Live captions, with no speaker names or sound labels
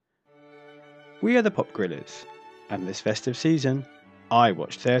We are the Pop Grillers, and this festive season, I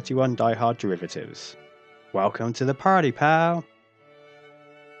watched 31 Die Hard derivatives. Welcome to the party, pal!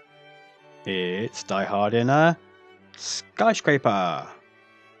 It's Die Hard in a Skyscraper!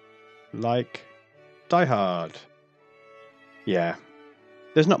 Like Die Hard. Yeah,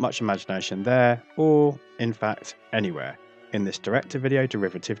 there's not much imagination there, or, in fact, anywhere, in this direct-to-video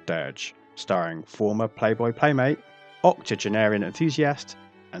derivative dirge, starring former Playboy playmate, octogenarian enthusiast,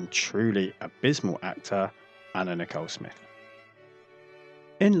 and truly abysmal actor Anna Nicole Smith.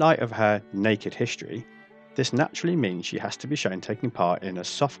 In light of her naked history, this naturally means she has to be shown taking part in a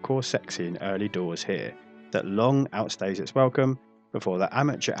softcore sex scene early doors here that long outstays its welcome before the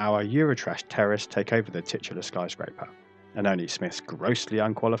amateur hour Eurotrash terrorists take over the titular skyscraper, and only Smith's grossly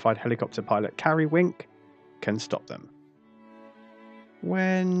unqualified helicopter pilot Carrie Wink can stop them.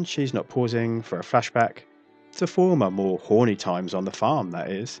 When she's not pausing for a flashback to former, more horny times on the farm,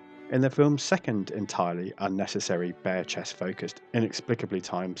 that is, in the film's second entirely unnecessary bare chest focused, inexplicably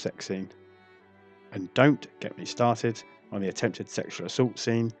timed sex scene. And don't get me started on the attempted sexual assault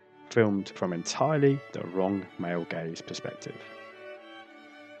scene filmed from entirely the wrong male gaze perspective.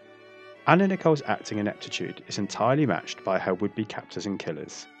 Anna Nicole's acting ineptitude is entirely matched by her would-be captors and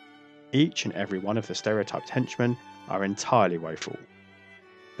killers. Each and every one of the stereotyped henchmen are entirely woeful.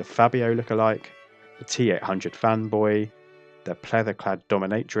 The Fabio lookalike, the T-800 fanboy, the pleather-clad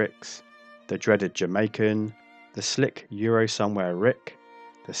dominatrix, the dreaded Jamaican, the slick Euro-somewhere Rick,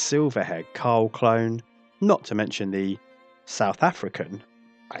 the silver-haired Carl clone, not to mention the South African,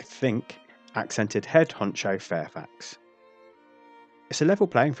 I think, accented head honcho Fairfax. It's a level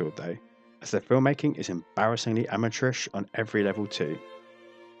playing field though, as the filmmaking is embarrassingly amateurish on every level too.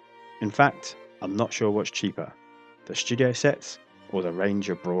 In fact, I'm not sure what's cheaper, the studio sets or the range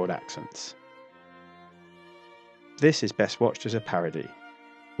of broad accents. This is best watched as a parody,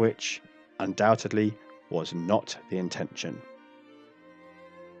 which, undoubtedly, was not the intention.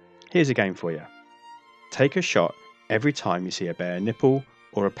 Here's a game for you. Take a shot every time you see a bare nipple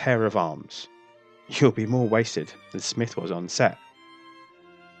or a pair of arms. You'll be more wasted than Smith was on set.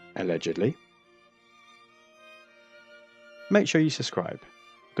 Allegedly. Make sure you subscribe,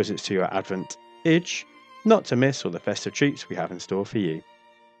 because it's to your Advent itch not to miss all the festive treats we have in store for you.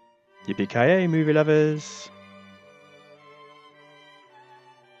 Yippee-ki-yay, movie lovers!